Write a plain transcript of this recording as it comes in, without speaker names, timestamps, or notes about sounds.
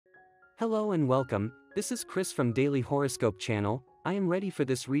Hello and welcome, this is Chris from Daily Horoscope channel. I am ready for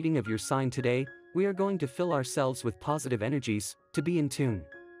this reading of your sign today. We are going to fill ourselves with positive energies, to be in tune.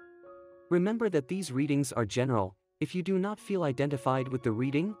 Remember that these readings are general. If you do not feel identified with the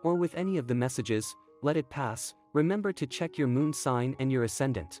reading or with any of the messages, let it pass. Remember to check your moon sign and your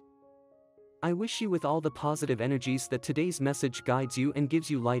ascendant. I wish you with all the positive energies that today's message guides you and gives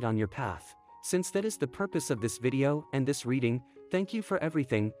you light on your path. Since that is the purpose of this video and this reading, thank you for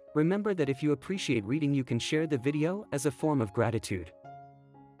everything. Remember that if you appreciate reading, you can share the video as a form of gratitude.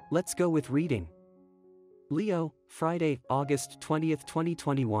 Let's go with reading. Leo, Friday, August 20th,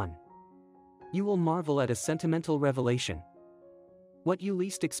 2021. You will marvel at a sentimental revelation. What you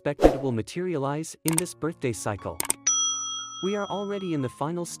least expected will materialize in this birthday cycle. We are already in the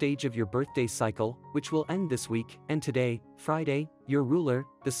final stage of your birthday cycle, which will end this week, and today, Friday, your ruler,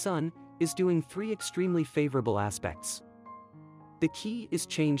 the sun, is doing 3 extremely favorable aspects. The key is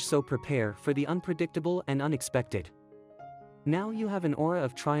change, so prepare for the unpredictable and unexpected. Now you have an aura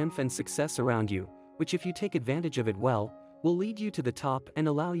of triumph and success around you, which if you take advantage of it well, will lead you to the top and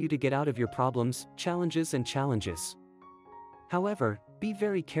allow you to get out of your problems, challenges. However, be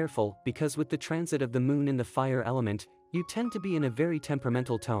very careful because with the transit of the moon in the fire element, you tend to be in a very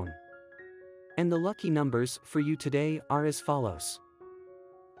temperamental tone. And the lucky numbers for you today are as follows: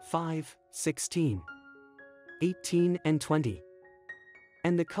 5, 16, 18 and 20.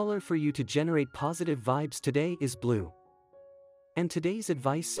 And the color for you to generate positive vibes today is blue. And today's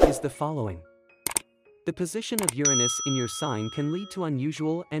advice is the following. The position of Uranus in your sign can lead to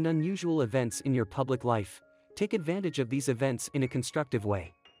unusual events in your public life. Take advantage of these events in a constructive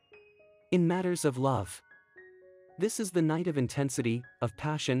way. In matters of love, this is the night of intensity, of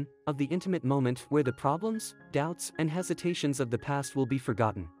passion, of the intimate moment where the problems, doubts, and hesitations of the past will be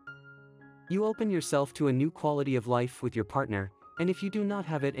forgotten. You open yourself to a new quality of life with your partner, and if you do not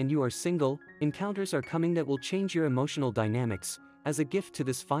have it and you are single, encounters are coming that will change your emotional dynamics, as a gift to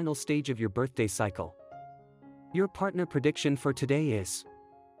this final stage of your birthday cycle. Your partner prediction for today is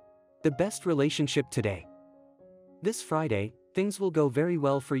the best relationship today. This Friday, things will go very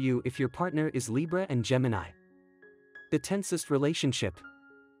well for you if your partner is Libra and Gemini. The tensest relationship.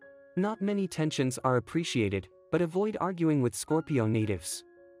 Not many tensions are appreciated, but avoid arguing with Scorpio natives.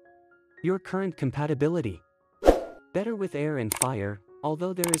 Your current compatibility. Better with air and fire,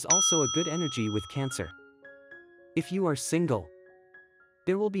 although there is also a good energy with Cancer. If you are single,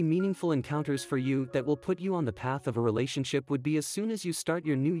 there will be meaningful encounters for you that will put you on the path of a relationship would be as soon as you start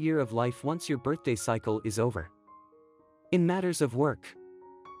your new year of life once your birthday cycle is over. In matters of work,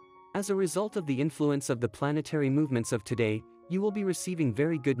 as a result of the influence of the planetary movements of today, you will be receiving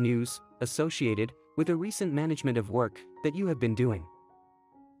very good news associated with a recent management of work that you have been doing.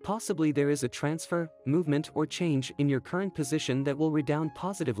 Possibly there is a transfer, movement, or change in your current position that will redound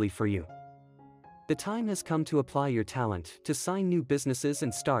positively for you. The time has come to apply your talent to sign new businesses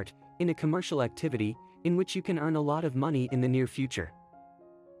and start in a commercial activity in which you can earn a lot of money in the near future.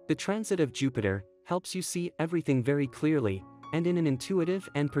 The transit of Jupiter helps you see everything very clearly and in an intuitive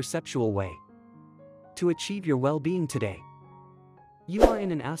and perceptual way. To achieve your well-being today, you are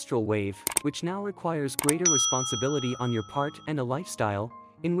in an astral wave, which now requires greater responsibility on your part and a lifestyle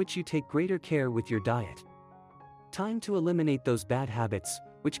in which you take greater care with your diet. Time to eliminate those bad habits,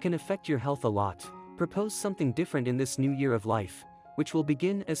 which can affect your health a lot. Propose something different in this new year of life, which will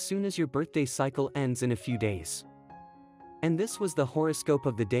begin as soon as your birthday cycle ends in a few days. And this was the horoscope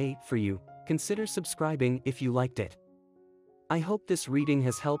of the day for you. Consider subscribing if you liked it. I hope this reading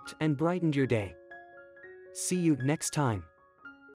has helped and brightened your day. See you next time.